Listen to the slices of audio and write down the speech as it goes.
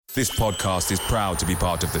This podcast is proud to be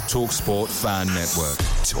part of the TalkSport Fan Network.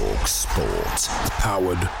 TalkSport.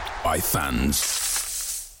 Powered by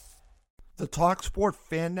fans. The TalkSport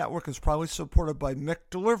Fan Network is proudly supported by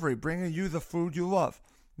McDelivery, bringing you the food you love.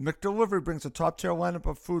 McDelivery brings a top-tier lineup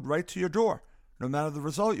of food right to your door. No matter the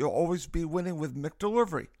result, you'll always be winning with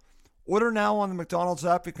McDelivery. Order now on the McDonald's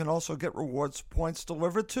app. You can also get rewards points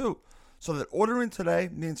delivered too, so that ordering today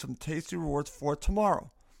means some tasty rewards for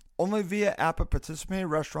tomorrow. Only via app at participating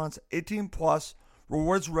restaurants. 18 plus.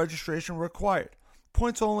 Rewards registration required.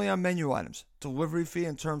 Points only on menu items. Delivery fee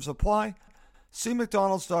and terms apply. See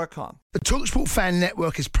McDonald's.com. The TalkSport Fan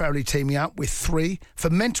Network is proudly teaming up with 3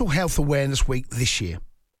 for Mental Health Awareness Week this year.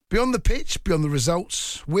 Beyond the pitch, beyond the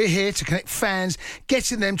results, we're here to connect fans,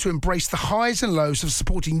 getting them to embrace the highs and lows of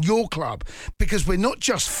supporting your club, because we're not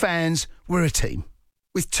just fans, we're a team.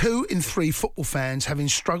 With 2 in 3 football fans having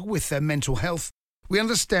struggled with their mental health, we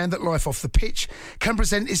understand that life off the pitch can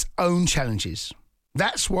present its own challenges.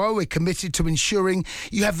 That's why we're committed to ensuring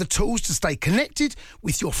you have the tools to stay connected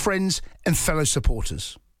with your friends and fellow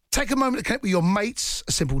supporters. Take a moment to connect with your mates.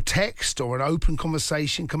 A simple text or an open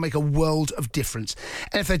conversation can make a world of difference.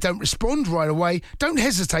 And if they don't respond right away, don't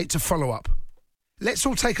hesitate to follow up. Let's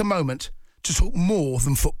all take a moment to talk more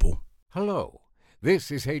than football. Hello, this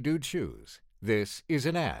is Hey Dude Shoes. This is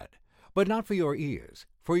an ad, but not for your ears,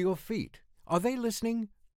 for your feet. Are they listening?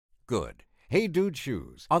 Good. Hey Dude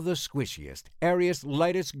Shoes are the squishiest, airiest,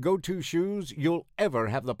 lightest go-to shoes you'll ever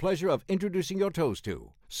have the pleasure of introducing your toes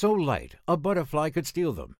to. So light, a butterfly could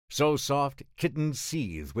steal them. So soft, kittens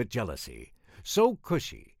seethe with jealousy. So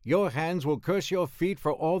cushy, your hands will curse your feet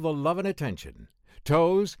for all the love and attention.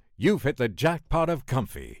 Toes, you've hit the jackpot of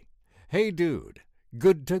comfy. Hey Dude,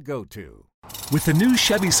 good to go to. With the new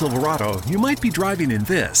Chevy Silverado, you might be driving in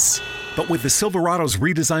this. But with the Silverado's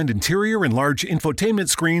redesigned interior and large infotainment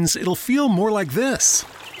screens, it'll feel more like this.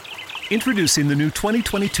 Introducing the new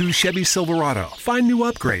 2022 Chevy Silverado. Find new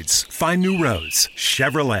upgrades. Find new roads.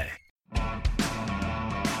 Chevrolet.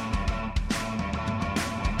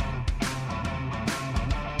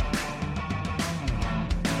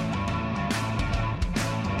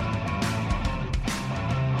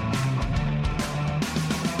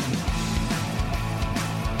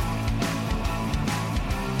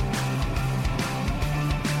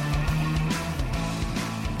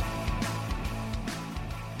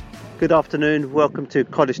 Good afternoon, welcome to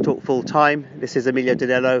Cottage Talk Full Time. This is Emilio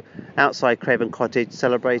Dinello outside Craven Cottage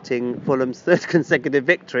celebrating Fulham's 3rd consecutive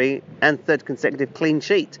victory and 3rd consecutive clean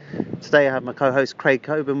sheet. Today I have my co-host Craig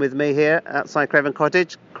Coburn with me here outside Craven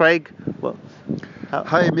Cottage. Craig, well...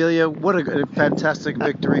 Hi Emilio, what a fantastic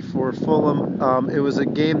victory for Fulham. It was a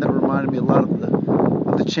game that reminded me a lot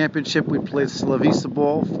of the championship. We played Slavisa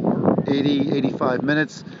ball for 85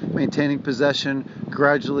 minutes, maintaining possession,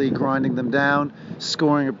 gradually grinding them down,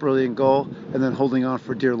 scoring a brilliant goal, and then holding on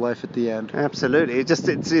for dear life at the end. Absolutely.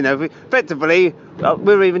 Effectively,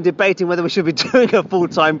 we were even debating whether we should be doing a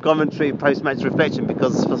full-time commentary post-match reflection,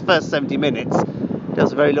 because for the first 70 minutes, there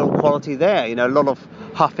was very little quality there. A lot of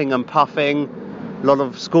huffing and puffing, a lot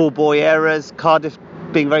of schoolboy errors, Cardiff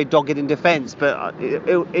being very dogged in defence, but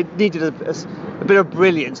it needed a bit of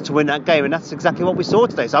brilliance to win that game, and that's exactly what we saw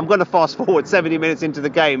today. So I'm going to fast forward 70 minutes into the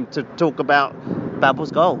game to talk about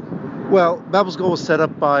Babel's goal. Well, Babel's goal was set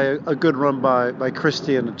up by a good run by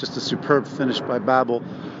Christian, and just a superb finish by Babel.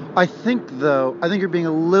 I think you're being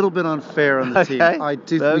a little bit unfair on the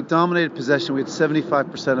team. We dominated possession. We had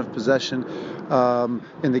 75% of possession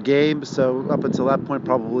in the game, so up until that point,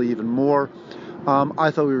 probably even more. I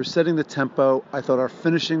thought we were setting the tempo. I thought our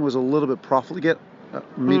finishing was a little bit profligate.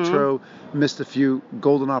 Mitro missed a few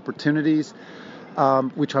golden opportunities.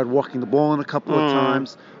 We tried walking the ball in a couple of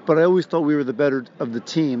times, but I always thought we were the better of the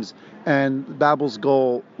teams, and Babel's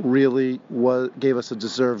goal really gave us a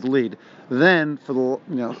deserved lead. Then for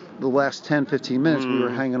the last 10-15 minutes, we were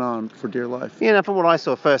hanging on for dear life. From what I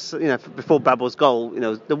saw first, before Babel's goal,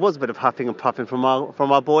 there was a bit of huffing and puffing from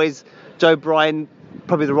our boys. Joe Bryan,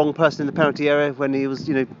 probably the wrong person in the penalty area when he was,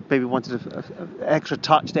 maybe wanted an extra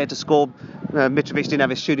touch there to score. Mitrovic didn't have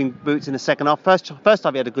his shooting boots in the second half. First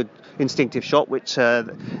half he had a good instinctive shot, which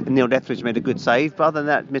Neil Etheridge made a good save. But other than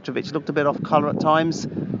that, Mitrovic looked a bit off colour at times.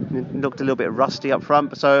 Looked a little bit rusty up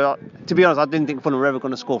front. So to be honest, I didn't think Fulham were ever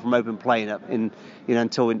going to score from open play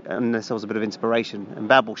unless there was a bit of inspiration. And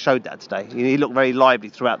Babel showed that today. He looked very lively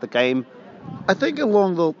throughout the game. I think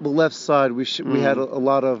along the left side we had a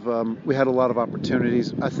lot of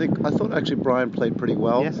opportunities. I thought actually Brian played pretty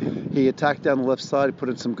well. Yes. He attacked down the left side, he put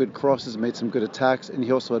in some good crosses, made some good attacks, and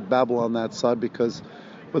he also had Babel on that side, because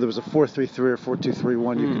whether it was a 4-3-3 or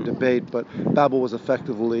 4-2-3-1 you can debate, but Babel was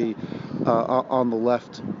effectively on the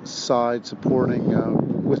left side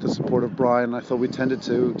supporting with the support of Brian. I thought we tended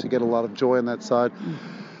to get a lot of joy on that side.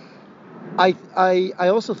 I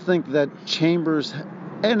also think that Chambers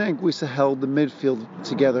and Anguissa held the midfield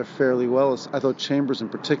together fairly well. I thought Chambers in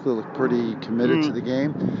particular looked pretty committed to the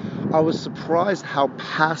game. I was surprised how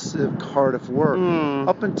passive Cardiff were.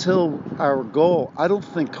 Up until our goal, I don't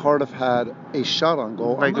think Cardiff had a shot on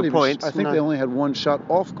goal. Very good point. I think they only had one shot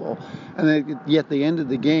off goal. And yet they ended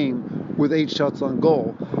the game with 8 shots on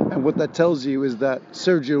goal. And what that tells you is that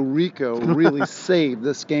Sergio Rico really saved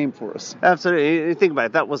this game for us. Absolutely. You think about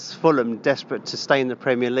it, that was Fulham desperate to stay in the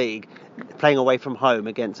Premier League, playing away from home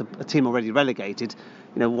against a team already relegated.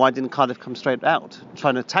 Why didn't Cardiff come straight out,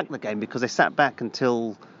 trying to attack the game? Because they sat back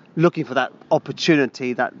until looking for that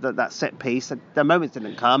opportunity, that set piece. The moments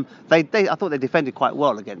didn't come. I thought they defended quite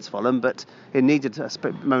well against Fulham, but it needed a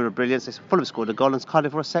moment of brilliance. Fulham scored a goal and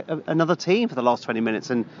Cardiff were another team for the last 20 minutes.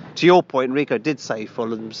 And to your point, Rico did say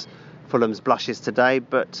Fulham's blushes today,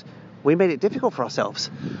 but we made it difficult for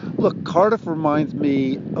ourselves. Look, Cardiff reminds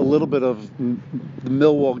me a little bit of the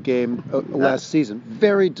Millwall game last season.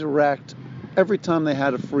 Very direct. Every time they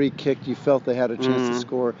had a free kick, you felt they had a chance to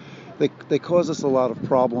score. They caused us a lot of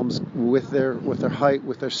problems with their height,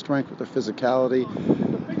 with their strength, with their physicality,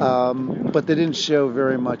 but they didn't show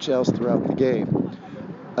very much else throughout the game.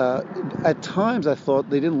 At times, I thought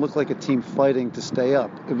they didn't look like a team fighting to stay up.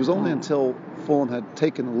 It was only until Fulham had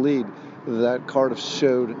taken the lead that Cardiff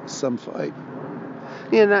showed some fight.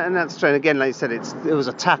 Yeah, and that's true. And again, like you said, it was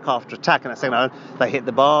attack after attack. And I think they hit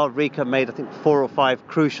the bar. Rico made, I think, 4 or 5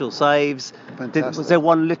 crucial saves. Was there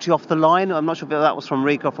one literally off the line? I'm not sure if that was from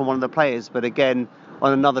Rico, from one of the players. But again,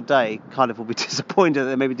 on another day, Cardiff will be disappointed that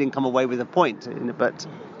they maybe didn't come away with a point. But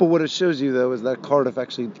what it shows you, though, is that Cardiff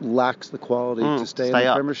actually lacks the quality to stay in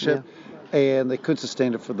the Premiership. Yeah. And they could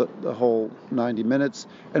sustain it for the whole 90 minutes.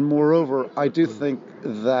 And moreover, I do think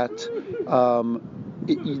that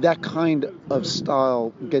that kind of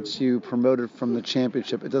style gets you promoted from the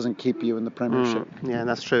Championship. It doesn't keep you in the Premiership. Yeah,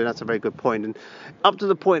 that's true. That's a very good point. And up to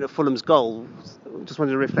the point of Fulham's goal, just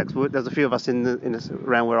wanted to reflect. There's a few of us in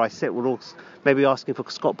around where I sit. We're all maybe asking for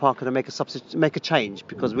Scott Parker to make a change,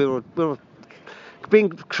 because we were being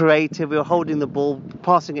creative, we were holding the ball,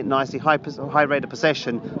 passing it nicely, high rate of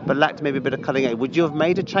possession, but lacked maybe a bit of cutting edge. Would you have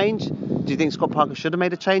made a change? Do you think Scott Parker should have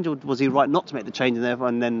made a change, or was he right not to make the change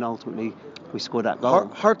and then ultimately we scored that goal?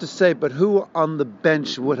 Hard to say, but who on the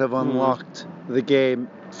bench would have unlocked the game?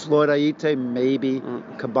 Floyd Ayite, maybe.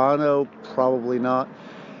 Cabano, probably not.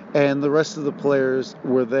 And the rest of the players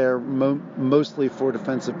were there mostly for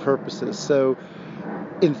defensive purposes. So,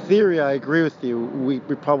 in theory, I agree with you. We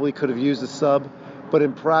probably could have used a sub. But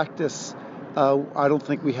in practice, I don't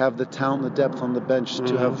think we have the talent and the depth on the bench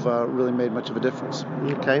to have really made much of a difference.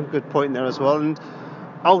 Okay, good point there as well. And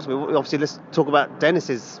ultimately, obviously, let's talk about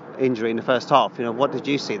Dennis's injury in the first half. What did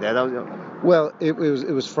you see there? Well, it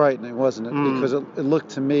was frightening, wasn't it? Because it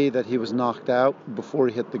looked to me that he was knocked out before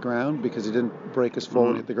he hit the ground, because he didn't break his fall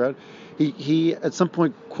and hit the ground. He at some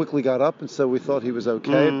point quickly got up, and so we thought he was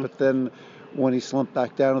okay. But then when he slumped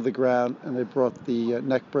back down to the ground and they brought the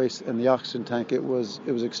neck brace and the oxygen tank, it was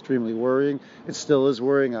extremely worrying. It still is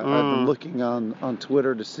worrying. I've been looking on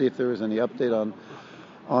Twitter to see if there was any update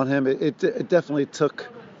on him. It definitely took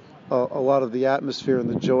a lot of the atmosphere and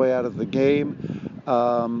the joy out of the game,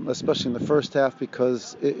 especially in the first half,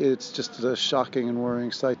 because it's just a shocking and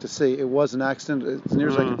worrying sight to see. It was an accident. As near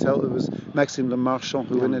as I can tell, it was Maxime Le Marchand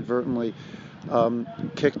who inadvertently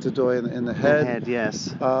kicked Dodoy in the head.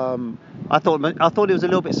 Yes. I thought he was a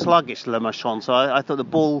little bit sluggish, Le Marchand. So I thought the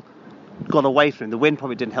ball got away from him. The wind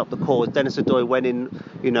probably didn't help the cause. Dennis Dodoy went in,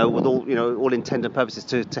 with all intent and purposes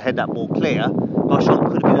to head that ball clear. Marchand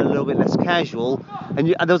could have been a little bit less casual. And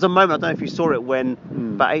there was a moment, I don't know if you saw it, when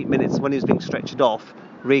about 8 minutes when he was being stretched off,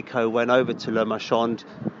 Rico went over to Le Marchand,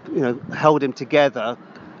 held him together,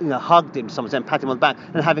 hugged him to some extent, patted him on the back,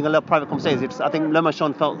 and having a little private conversation. I think Le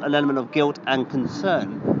Marchand felt an element of guilt and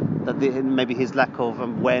concern that maybe his lack of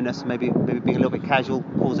awareness, maybe being a little bit casual,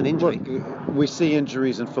 caused an injury. Look, we see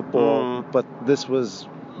injuries in football, but this was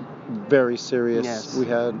very serious. Yes.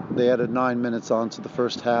 They added 9 minutes on to the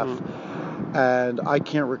first half, and I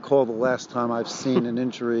can't recall the last time I've seen an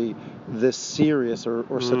injury this serious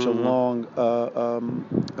or such a long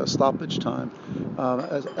stoppage time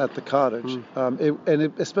at the Cottage.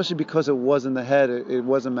 Especially because it was in the head, it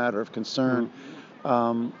was a matter of concern.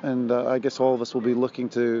 And I guess all of us will be looking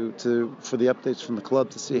for the updates from the club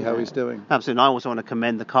to see how he's doing. Absolutely. And I also want to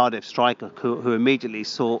commend the Cardiff striker who immediately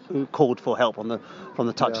called for help from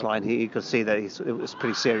the touchline. He could see that it was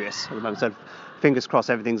pretty serious at the moment. So fingers crossed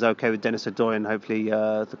everything's okay with Denis Odoi, and hopefully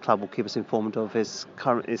the club will keep us informed of his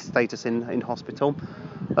status in hospital.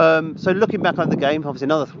 So looking back on the game, obviously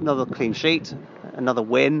another clean sheet, another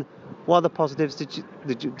win. What other positives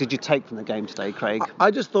did you take from the game today, Craig? I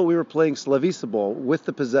just thought we were playing Slavisa ball with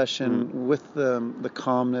the possession, with the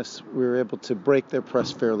calmness. We were able to break their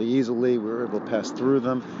press fairly easily. We were able to pass through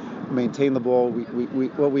them, maintain the ball.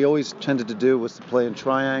 What we always tended to do was to play in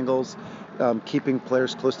triangles, keeping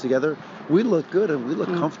players close together. We looked good and we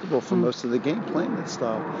looked comfortable for most of the game playing that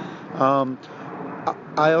style.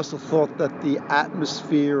 I also thought that the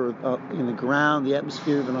atmosphere in the ground, the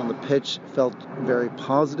atmosphere even on the pitch, felt very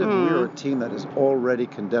positive. We are a team that is already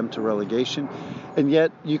condemned to relegation, and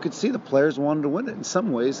yet you could see the players wanted to win it. In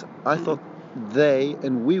some ways, I thought they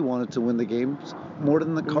and we wanted to win the games more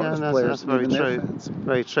than the Cardiff players. That's very true.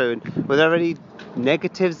 Very true. And were there any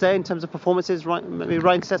negatives there in terms of performances? Maybe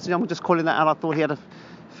Ryan Sessegnon, just calling that out, I thought he had a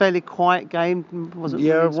fairly quiet game, wasn't it?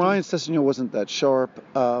 Yeah, Ryan Sessegnon wasn't that sharp.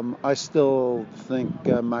 I still think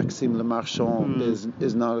Maxime Le Marchand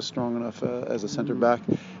is not as strong enough as a centre back,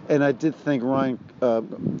 and I did think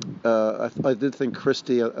I did think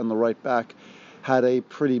Christie on the right back had a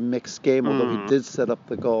pretty mixed game. Although he did set up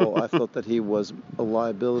the goal, I thought that he was a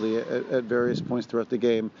liability at various points throughout the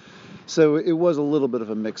game. So it was a little bit of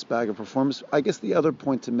a mixed bag of performance. I guess the other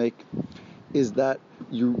point to make is that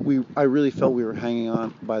I really felt we were hanging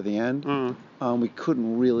on by the end. We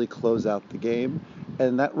couldn't really close out the game,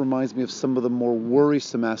 and that reminds me of some of the more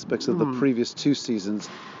worrisome aspects of the previous two seasons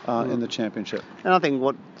in the Championship. And I think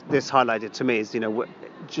what this highlighted to me is,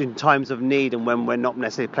 in times of need and when we're not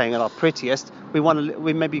necessarily playing at our prettiest,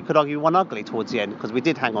 we maybe could argue won ugly towards the end, because we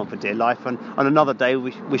did hang on for dear life. And on another day,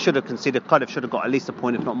 we should have conceded. Cardiff should have got at least a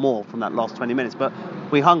point, if not more, from that last 20 minutes. But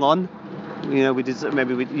we hung on. We deserve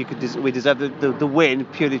the win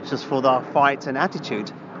purely just for our fight and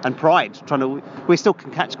attitude and pride. We still can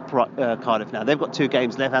catch Cardiff now. They've got 2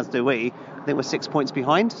 games left, as do we. I think we're 6 points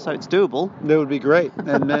behind, so it's doable. That would be great.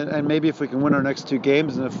 And maybe if we can win our next 2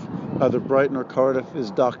 games, and if either Brighton or Cardiff is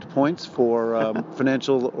docked points for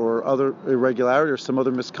financial or other irregularity or some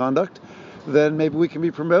other misconduct, then maybe we can be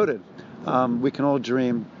promoted. We can all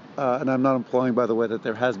dream. And I'm not implying, by the way, that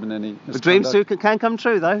there has been any misconduct. The dreams can come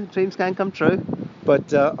true, though. Dreams can come true.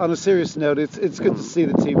 But on a serious note, it's good to see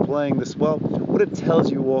the team playing this well. What it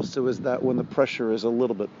tells you also is that when the pressure is a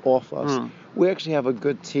little bit off us, we actually have a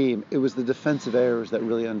good team. It was the defensive errors that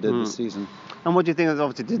really undid the season. And what do you think?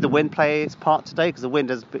 Obviously, did the wind play its part today? Because the wind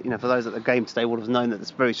has, for those at the game today, would have known that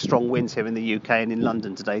there's very strong winds here in the UK and in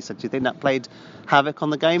London today. So do you think that played havoc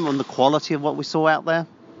on the game, on the quality of what we saw out there?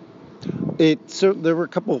 There were a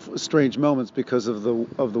couple of strange moments because of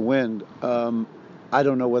the wind. I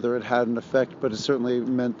don't know whether it had an effect, but it certainly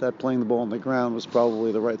meant that playing the ball on the ground was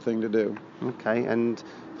probably the right thing to do. Okay, and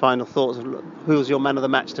final thoughts. Who was your man of the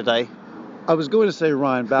match today? I was going to say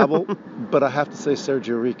Ryan Babel, but I have to say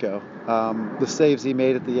Sergio Rico. The saves he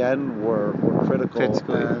made at the end were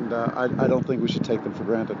critical. And I don't think we should take them for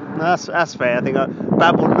granted. That's fair. I think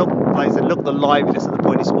Babel looked the liveliness at the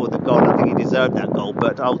point he scored the goal. I think he deserved that goal,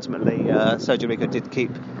 but ultimately Sergio Rico did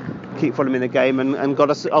keep Fulham in the game and got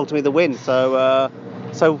us ultimately the win. So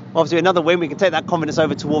obviously another win. We can take that confidence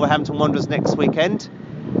over to Wolverhampton Wanderers next weekend,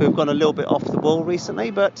 who've gone a little bit off the ball recently,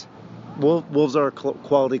 but Wolves are a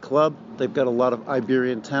quality club. They've got a lot of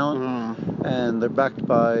Iberian talent, and they're backed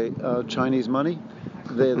by Chinese money.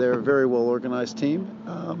 They're a very well organised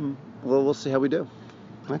team. We'll see how we do.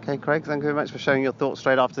 Okay, Craig, thank you very much for sharing your thoughts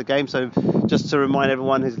straight after the game. So just to remind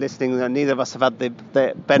everyone who's listening, neither of us have had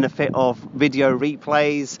the benefit of video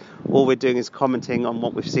replays. All we're doing is commenting on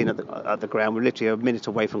what we've seen at the ground. We're literally a minute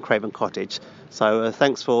away from Craven Cottage. So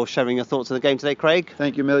thanks for sharing your thoughts on the game today, Craig.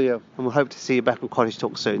 Thank you, Emilio. And we'll hope to see you back on Cottage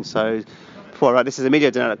Talk soon. So this is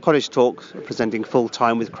Emilio Dinner at Cottage Talk, presenting Full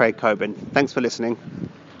Time with Craig Coburn. Thanks for listening.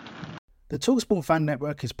 The TalkSport Fan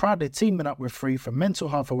Network is proudly teaming up with Free for Mental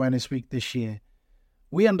Health Awareness Week this year.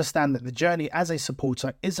 We understand that the journey as a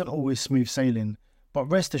supporter isn't always smooth sailing, but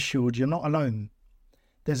rest assured you're not alone.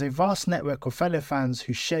 There's a vast network of fellow fans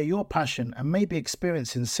who share your passion and may be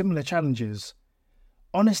experiencing similar challenges.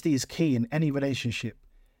 Honesty is key in any relationship.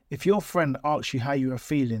 If your friend asks you how you are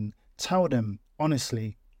feeling, tell them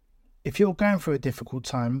honestly. If you're going through a difficult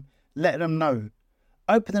time, let them know.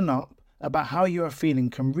 Opening up about how you are feeling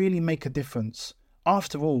can really make a difference.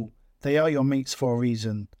 After all, they are your mates for a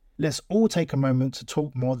reason. Let's all take a moment to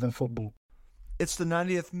talk more than football. It's the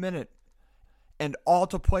 90th minute, and all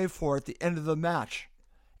to play for at the end of the match.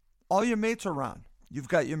 All your mates are around. You've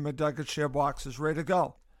got your McNugget share boxes ready to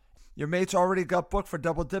go. Your mates already got booked for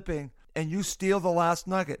double dipping, and you steal the last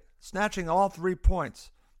nugget, snatching all 3 points.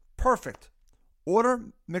 Perfect. Order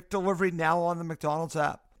McDelivery now on the McDonald's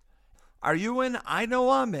app. Are you in? I know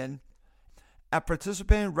I'm in. At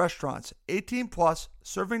participating restaurants, 18 plus,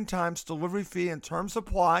 serving times, delivery fee, and terms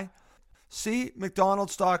apply. See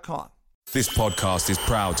McDonald's.com. This podcast is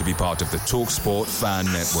proud to be part of the TalkSport Fan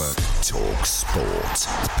Network. TalkSport.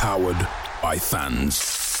 Powered by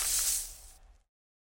fans.